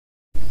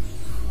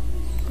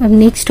अब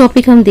next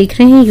topic हम देख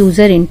रहे हैं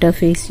यूजर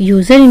इंटरफेस।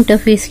 यूजर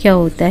इंटरफेस क्या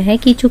होता है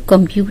कि जो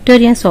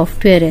कंप्यूटर या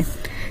सॉफ्टवेयर है,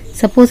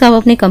 सपोज आप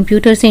अपने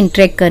कंप्यूटर से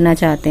इंटरेक्ट करना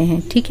चाहते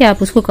हैं, ठीक है,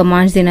 आप उसको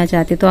कमांड्स देना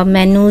चाहते हैं, तो आप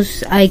मेनूज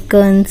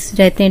आइकन्स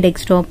रहते हैं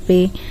डेस्कटॉप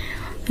पे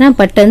ना,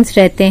 बटन्स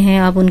रहते हैं,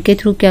 आप उनके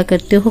थ्रू क्या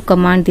करते हो,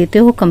 कमांड देते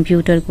हो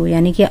कंप्यूटर को।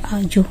 यानी कि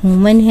जो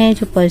ह्यूमन है,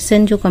 जो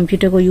पर्सन जो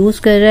कंप्यूटर को यूज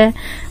कर रहा है,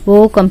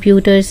 वो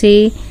कंप्यूटर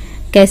से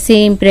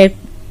कैसे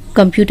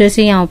कंप्यूटर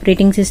से या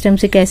ऑपरेटिंग सिस्टम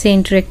से कैसे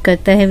इंटरेक्ट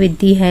करता है with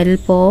the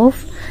help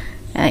of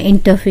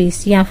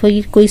interface. या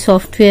फिर कोई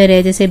सॉफ्टवेयर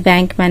है, जैसे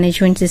बैंक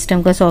मैनेजमेंट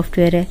सिस्टम का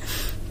सॉफ्टवेयर है,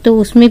 तो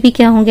उसमें भी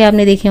क्या होंगे,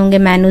 आपने देखे होंगे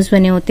मेनूज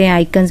बने होते हैं,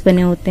 आइकन्स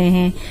बने होते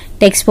हैं,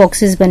 टेक्स्ट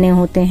बॉक्सेस बने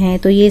होते हैं,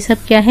 तो ये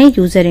सब क्या है,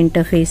 यूजर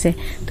इंटरफेस है।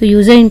 तो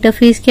यूजर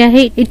इंटरफेस क्या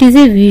है, it is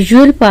a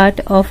visual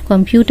part of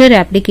computer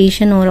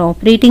application और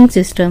operating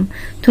system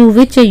through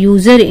which a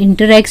user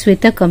interacts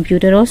with a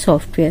computer और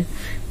सॉफ्टवेयर।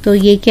 तो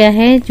ये क्या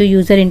है, जो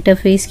यूजर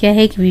इंटरफेस क्या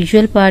है, एक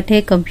विजुअल पार्ट है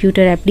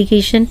कंप्यूटर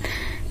एप्लीकेशन,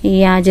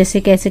 या जैसे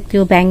कह सकते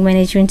हो बैंक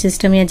मैनेजमेंट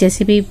सिस्टम, या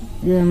जैसे भी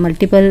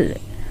मल्टीपल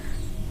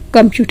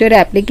कंप्यूटर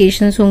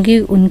एप्लीकेशंस होंगी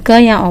उनका,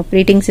 या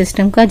ऑपरेटिंग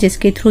सिस्टम का,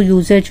 जिसके थ्रू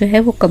यूजर जो है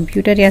वो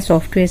कंप्यूटर या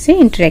सॉफ्टवेयर से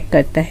इंटरेक्ट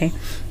करता है।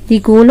 The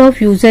goal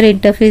of user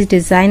interface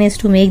design is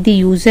to make the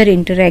user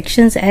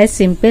interactions as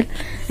simple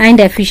and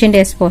efficient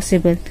as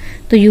possible.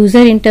 तो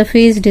यूजर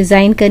इंटरफेस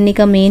डिजाइन करने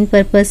का मेन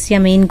पर्पस या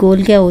मेन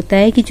गोल क्या होता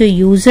है कि जो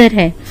यूजर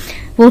है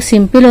वो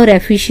सिंपल और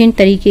एफिशिएंट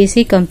तरीके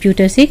से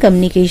कंप्यूटर से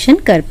कम्युनिकेशन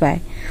कर पाए।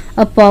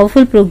 A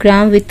powerful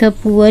program with a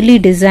poorly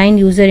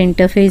designed user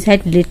interface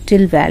had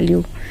little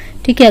value।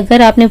 ठीक है,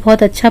 अगर आपने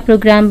बहुत अच्छा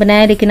प्रोग्राम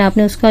बनाया लेकिन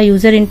आपने उसका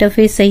यूजर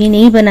इंटरफेस सही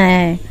नहीं बनाया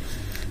है,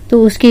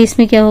 तो उस केस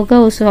में क्या होगा,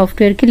 उस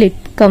सॉफ्टवेयर की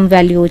कम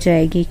वैल्यू हो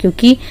जाएगी,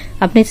 क्योंकि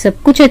आपने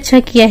सब कुछ अच्छा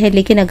किया है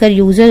लेकिन अगर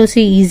यूजर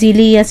उसे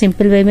इजीली या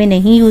सिंपल वे में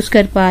नहीं यूज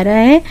कर पा रहा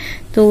है,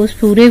 तो उस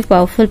पूरे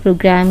पावरफुल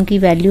प्रोग्राम की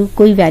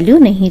कोई वैल्यू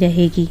नहीं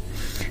रहेगी।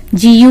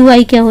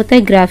 GUI क्या होता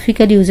है,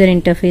 ग्राफिकल यूजर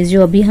इंटरफेस,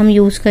 जो अभी हम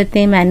यूज करते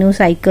हैं, मेनूस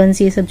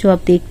आइकन्स, ये सब जो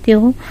आप देखते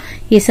हो,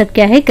 ये सब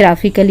क्या है,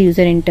 ग्राफिकल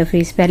यूजर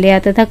इंटरफेस। पहले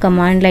आता था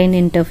कमांड लाइन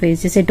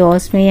इंटरफेस, जैसे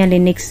डॉस में या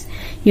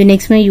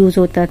यूनिक्स में यूज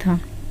होता था,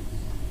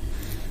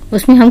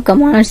 उसमें हम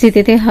कमांड्स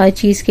देते थे हर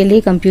चीज के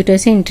लिए कंप्यूटर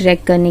से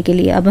इंटरेक्ट करने के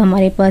लिए। अब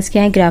हमारे पास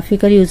क्या है,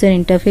 ग्राफिकल यूजर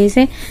इंटरफेस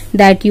है,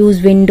 that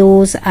use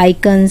Windows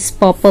icons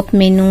popup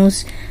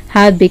menus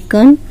have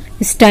become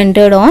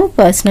standard on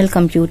personal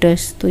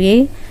computers. तो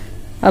ये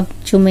अब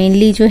जो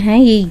मेनली जो है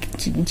ये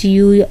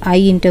GUI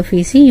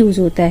इंटरफेस ही यूज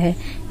होता है।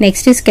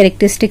 Next is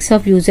characteristics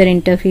of user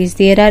interface.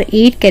 There are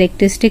 8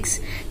 characteristics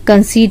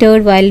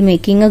considered while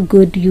making a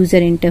good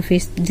user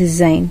interface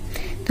design.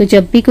 तो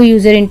जब भी कोई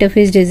यूजर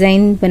इंटरफेस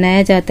डिजाइन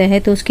बनाया जाता है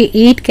तो उसके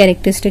 8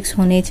 कैरेक्टरिस्टिक्स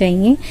होने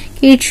चाहिए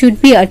कि it should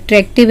be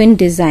attractive in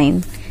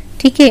design.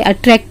 ठीक है,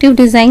 अट्रैक्टिव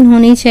डिजाइन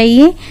होनी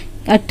चाहिए।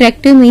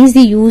 Attractive means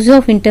the use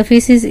of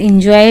interface is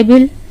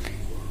enjoyable.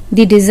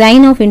 The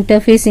design of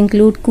interface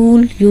include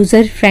cool,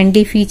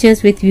 user-friendly features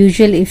with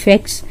visual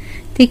effects।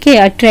 ठीक है,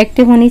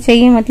 अट्रैक्टिव होनी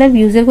चाहिए, मतलब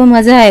यूजर को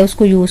मजा आए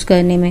उसको यूज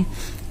करने में।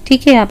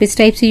 ठीक है, आप इस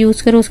टाइप से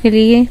यूज करो, उसके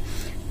लिए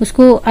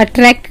उसको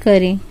अट्रैक्ट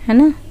करें, है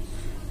ना,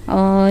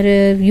 और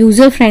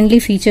यूजर फ्रेंडली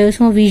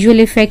फीचर्स हो, विजुअल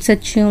इफेक्ट्स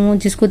अच्छे हों,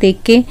 जिसको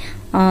देख के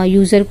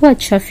यूजर को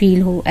अच्छा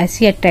फील हो,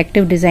 ऐसी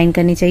अट्रैक्टिव डिजाइन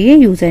करनी चाहिए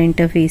यूजर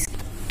इंटरफेस।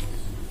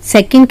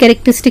 सेकेंड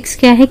कैरेक्टरिस्टिक्स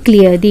क्या है,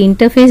 clear. The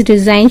interface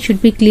design should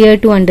be clear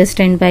to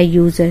understand by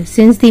user,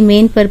 since the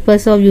main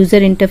purpose of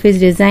user interface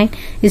design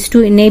is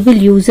to enable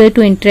user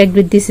to interact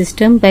with the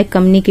system by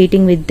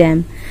communicating with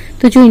them.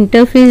 तो जो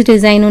interface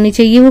design होनी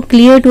चाहिए वो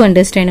clear to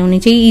understand होनी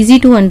चाहिए, easy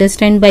to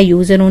understand by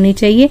user होनी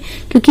चाहिए,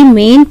 क्योंकि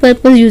मेन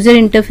पर्पस यूजर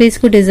इंटरफेस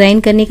को डिजाइन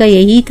करने का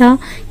यही था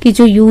कि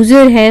जो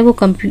यूजर है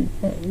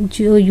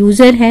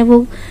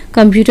वो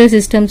कंप्यूटर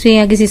सिस्टम से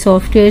या किसी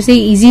सॉफ्टवेयर से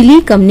इजीली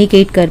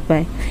कम्युनिकेट कर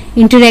पाए,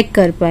 इंटरेक्ट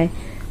कर पाए।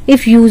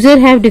 If user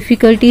have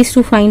difficulties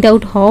to find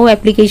out how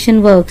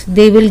application works,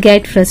 they will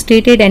get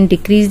frustrated and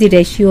decrease the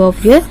ratio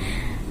of your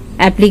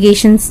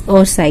applications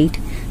or site।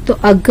 तो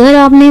अगर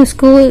आपने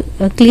उसको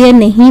क्लियर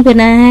नहीं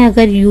बनाया है,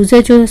 अगर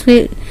यूजर जो उसको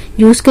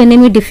यूज करने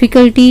में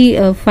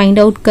डिफिकल्टी फाइंड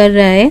आउट कर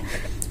रहा है,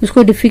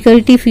 उसको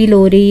डिफिकल्टी फील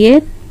हो रही है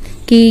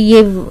कि ये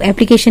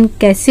एप्लीकेशन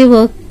कैसे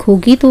वर्क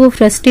होगी, तो वो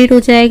फ्रस्ट्रेट हो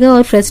जाएगा,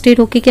 और फ्रस्ट्रेट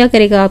होके क्या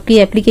करेगा, आपकी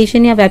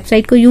एप्लीकेशन या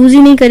वेबसाइट को यूज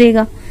ही नहीं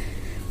करेगा।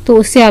 तो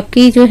उससे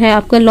आपकी जो है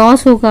आपका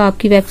लॉस होगा,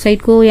 आपकी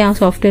वेबसाइट को या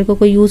सॉफ्टवेयर को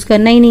कोई यूज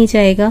करना ही नहीं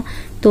चाहेगा।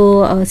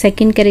 तो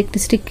सेकंड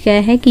कैरेक्टरिस्टिक क्या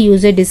है कि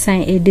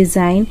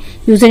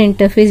user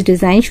interface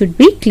design should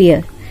be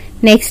clear.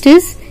 Next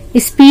is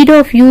speed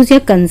of use या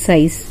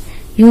concise.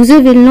 User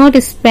will not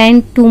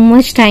spend too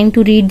much time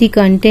to read the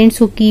content,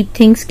 so keep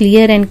things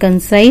clear and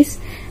concise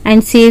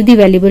and save the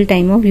valuable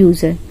time of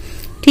user.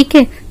 ठीक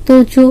है,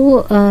 तो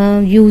जो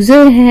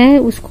user है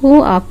उसको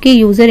आपके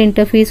user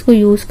interface को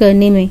use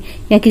करने में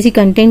या किसी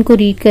कंटेंट को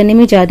रीड करने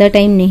में ज्यादा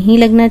टाइम नहीं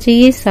लगना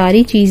चाहिए।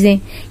 सारी चीजें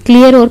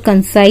क्लियर और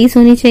कंसाइज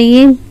होनी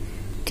चाहिए।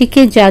 ठीक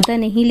है, ज्यादा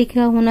नहीं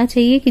लिखा होना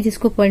चाहिए कि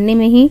जिसको पढ़ने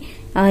में ही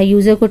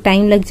यूजर को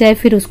टाइम लग जाए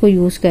फिर उसको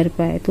यूज कर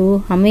पाए। तो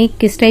हमें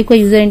किस टाइप का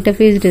यूजर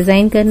इंटरफेस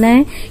डिजाइन करना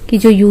है कि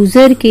जो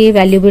यूजर के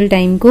वैल्यूएबल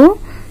टाइम को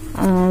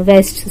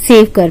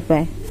सेव कर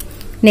पाए।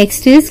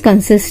 नेक्स्ट इज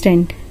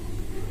कंसिस्टेंट,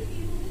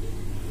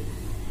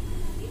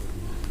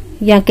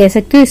 या कह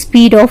सकते हो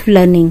स्पीड ऑफ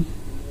लर्निंग।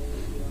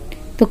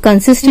 तो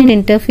consistent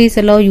interface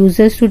allow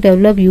users to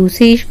develop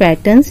usage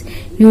patterns.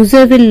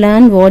 User will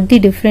learn what the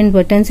different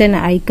buttons and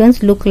icons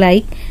look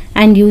like,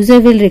 and user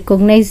will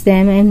recognize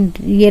them and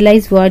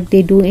realize what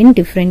they do in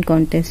different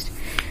context.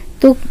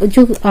 तो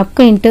जो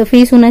आपका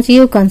interface होना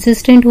चाहिए वो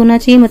consistent होना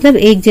चाहिए, मतलब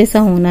एक जैसा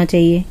होना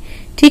चाहिए।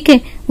 ठीक है,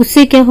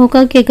 उससे क्या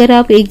होगा कि अगर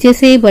आप एक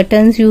जैसे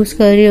बटन्स यूज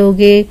कर रहे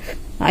होगे,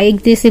 एक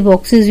जैसे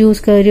बॉक्सेस यूज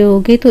कर रहे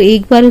होगे, तो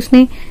एक बार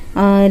उसने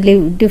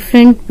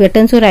डिफरेंट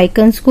बटन्स और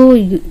आइकन्स को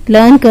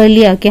लर्न कर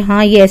लिया कि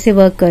हाँ ये ऐसे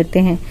वर्क करते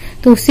हैं,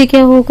 तो उससे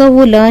क्या होगा,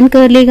 वो लर्न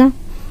कर लेगा।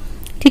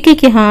 ठीक है,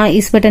 कि हाँ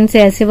इस बटन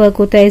से ऐसे वर्क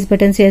होता है, इस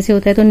बटन से ऐसे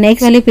होता है। तो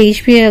नेक्स्ट वाले पेज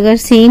पे अगर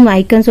सेम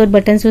आइकन्स और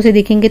बटन्स उसे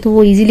दिखेंगे तो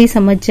वो इजीली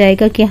समझ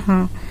जाएगा कि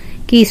हाँ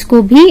कि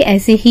इसको भी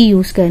ऐसे ही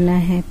यूज करना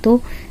है।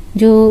 तो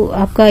जो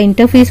आपका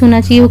इंटरफेस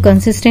होना चाहिए वो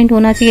कंसिस्टेंट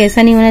होना चाहिए।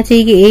 ऐसा नहीं होना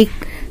चाहिए कि एक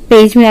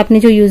पेज में आपने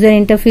जो यूजर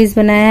इंटरफेस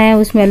बनाया है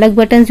उसमें अलग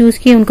बटन यूज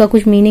किए, उनका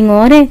कुछ मीनिंग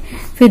और है,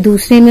 फिर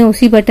दूसरे में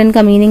उसी बटन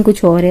का मीनिंग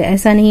कुछ और है।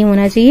 ऐसा नहीं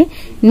होना चाहिए।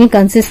 इनमें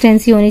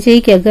कंसिस्टेंसी होनी चाहिए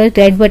कि अगर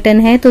रेड बटन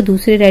है तो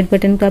दूसरे रेड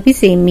बटन का भी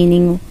सेम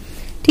मीनिंग हो।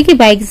 ठीक है,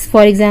 बाय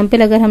फॉर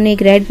एग्जाम्पल अगर हमने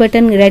एक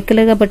रेड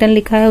कलर का बटन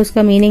लिखा है,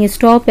 उसका मीनिंग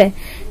स्टॉप है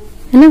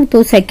ना,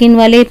 तो सेकंड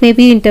वाले में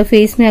भी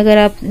इंटरफेस में अगर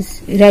आप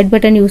रेड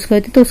बटन यूज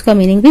करते तो उसका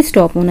मीनिंग भी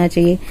स्टॉप होना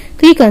चाहिए।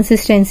 तो ये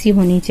कंसिस्टेंसी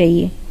होनी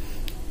चाहिए,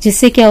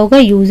 जिससे क्या होगा,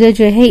 यूजर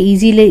जो है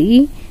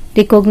इजीली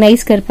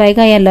रिकॉग्नाइज कर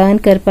पाएगा या लर्न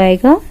कर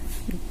पाएगा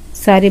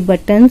सारे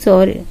बटन्स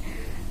और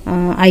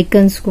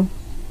आइकन्स को।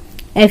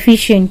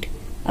 Efficient,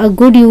 a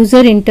good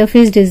user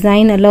interface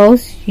design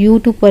allows you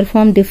to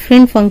perform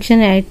different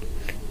function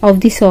of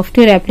the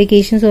software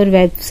applications और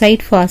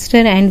website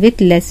faster and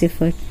with less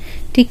effort.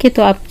 ठीक है,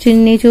 तो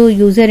आपने जो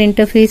यूजर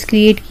इंटरफेस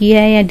क्रिएट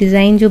किया है या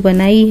डिजाइन जो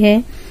बनाई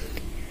है,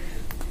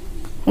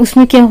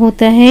 उसमें क्या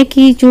होता है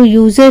कि जो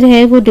यूजर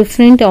है वो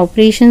डिफरेंट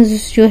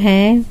ऑपरेशंस जो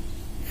है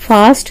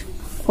फास्ट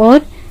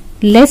और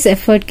लेस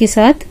एफर्ट के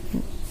साथ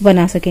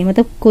बना सके।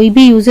 मतलब कोई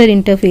भी यूजर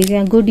इंटरफेस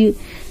या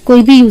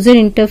कोई भी यूजर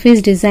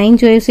इंटरफेस डिजाइन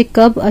जो है उसे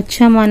कब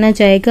अच्छा माना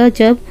जाएगा,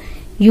 जब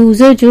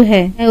यूजर जो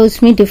है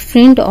उसमें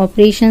डिफरेंट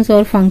ऑपरेशंस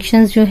और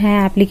फंक्शंस जो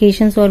है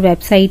एप्लीकेशंस और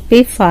वेबसाइट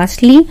पे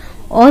फास्टली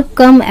और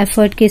कम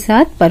एफर्ट के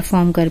साथ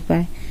परफॉर्म कर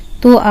पाए,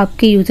 तो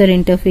आपके यूजर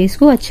इंटरफेस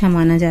को अच्छा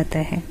माना जाता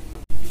है।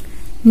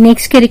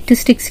 नेक्स्ट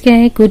कैरेक्टरिस्टिक्स क्या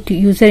है गुड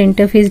यूजर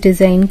इंटरफेस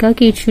डिजाइन का,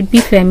 कि इट शुड बी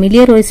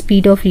फेमिलियर और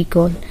speed of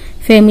recall.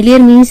 Familiar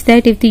means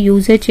that if the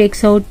user checks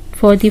out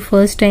for the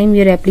first time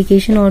your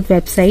application or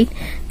website,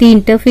 the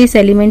interface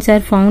elements are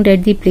found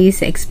at the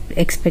place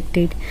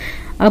expected.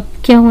 अब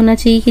क्या होना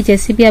चाहिए कि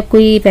जैसे भी आप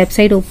कोई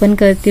वेबसाइट ओपन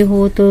करते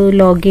हो तो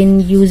लॉगिन,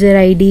 यूजर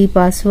आईडी,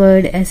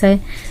 पासवर्ड ऐसा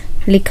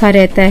लिखा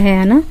रहता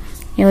है ना,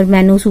 और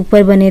मेनूज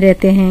ऊपर बने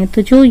रहते हैं।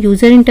 तो जो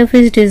यूजर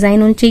इंटरफेस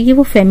डिजाइन होनी चाहिए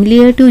वो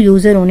फेमिलियर टू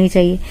यूजर होनी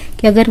चाहिए,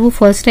 कि अगर वो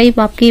फर्स्ट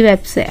टाइम आपकी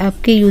वेबसाइट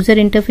आपके यूजर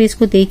इंटरफेस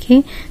को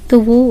देखे तो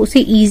वो उसे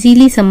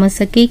इजीली समझ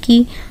सके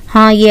कि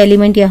हाँ ये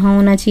एलिमेंट यहाँ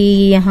होना चाहिए,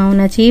 ये यहाँ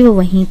होना चाहिए, वो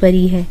वहीं पर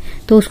ही है।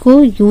 तो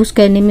उसको यूज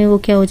करने में वो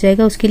क्या हो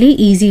जाएगा, उसके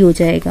लिए इजी हो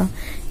जाएगा।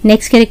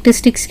 नेक्स्ट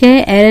कैरेक्टरिस्टिक्स क्या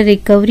है, एरर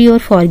रिकवरी और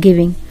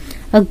forgiving.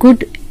 A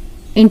good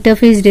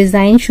interface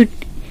design should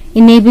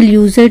enable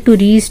user to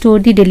restore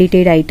the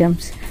deleted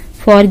items.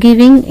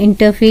 Forgiving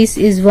interface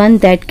is one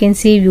that can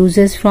save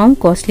users from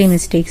costly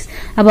mistakes.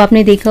 अब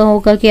आपने देखा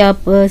होगा कि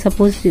आप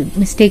सपोज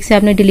मिस्टेक से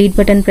आपने डिलीट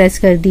बटन प्रेस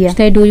कर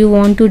दिया, do you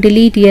want to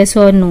delete yes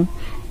और नो,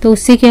 तो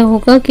उससे क्या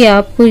होगा कि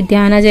आपको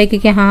ध्यान आ जाएगा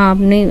कि हाँ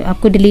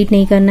आपको डिलीट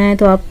नहीं करना है,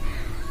 तो आप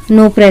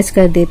नो प्रेस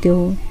कर देते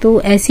हो। तो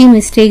ऐसी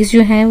मिस्टेक्स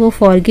जो हैं वो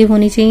फॉरगिव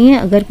होनी चाहिए।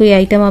 अगर कोई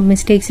आइटम आप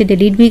मिस्टेक से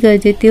डिलीट भी कर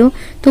देते हो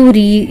तो वो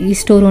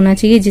रीस्टोर होना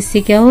चाहिए,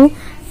 जिससे क्या हो,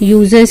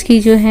 यूजर्स की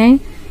जो है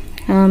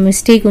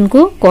मिस्टेक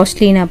उनको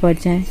कॉस्टली ना पड़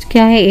जाए।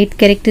 क्या है 8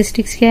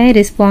 कैरेक्टरिस्टिक्स क्या है,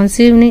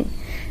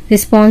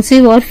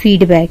 रिस्पॉन्सिव और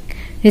feedback.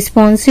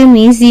 Responsive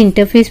means the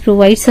interface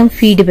provide some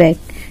feedback.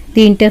 The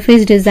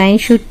interface design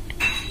should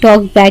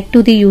talk back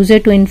to the user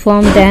to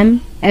inform them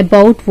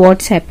about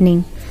what's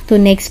happening. तो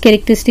नेक्स्ट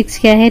कैरेक्टरिस्टिक्स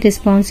क्या है,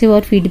 रिस्पॉन्सिव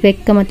और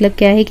फीडबैक का मतलब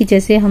क्या है कि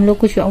जैसे हम लोग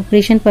कुछ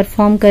ऑपरेशन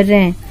परफॉर्म कर रहे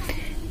हैं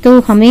तो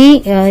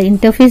हमें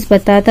इंटरफेस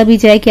बताता भी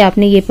जाए कि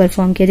आपने ये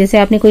परफॉर्म किया। जैसे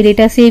आपने कोई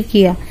डेटा सेव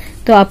किया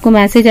तो आपको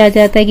मैसेज आ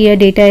जाता है कि यह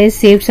डेटा इज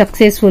सेव्ड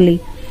सक्सेसफुली।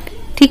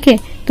 ठीक है,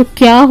 तो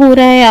क्या हो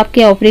रहा है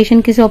आपके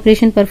ऑपरेशन, किस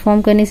ऑपरेशन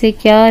परफॉर्म करने से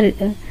क्या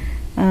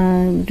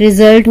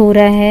रिजल्ट हो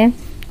रहा है,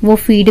 वो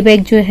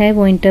फीडबैक जो है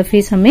वो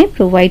इंटरफेस हमें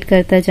प्रोवाइड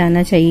करता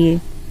जाना चाहिए।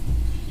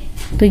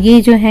 तो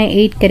ये जो है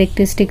 8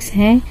 कैरेक्टरिस्टिक्स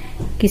हैं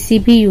किसी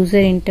भी यूजर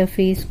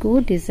इंटरफेस को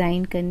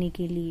डिजाइन करने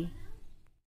के लिए।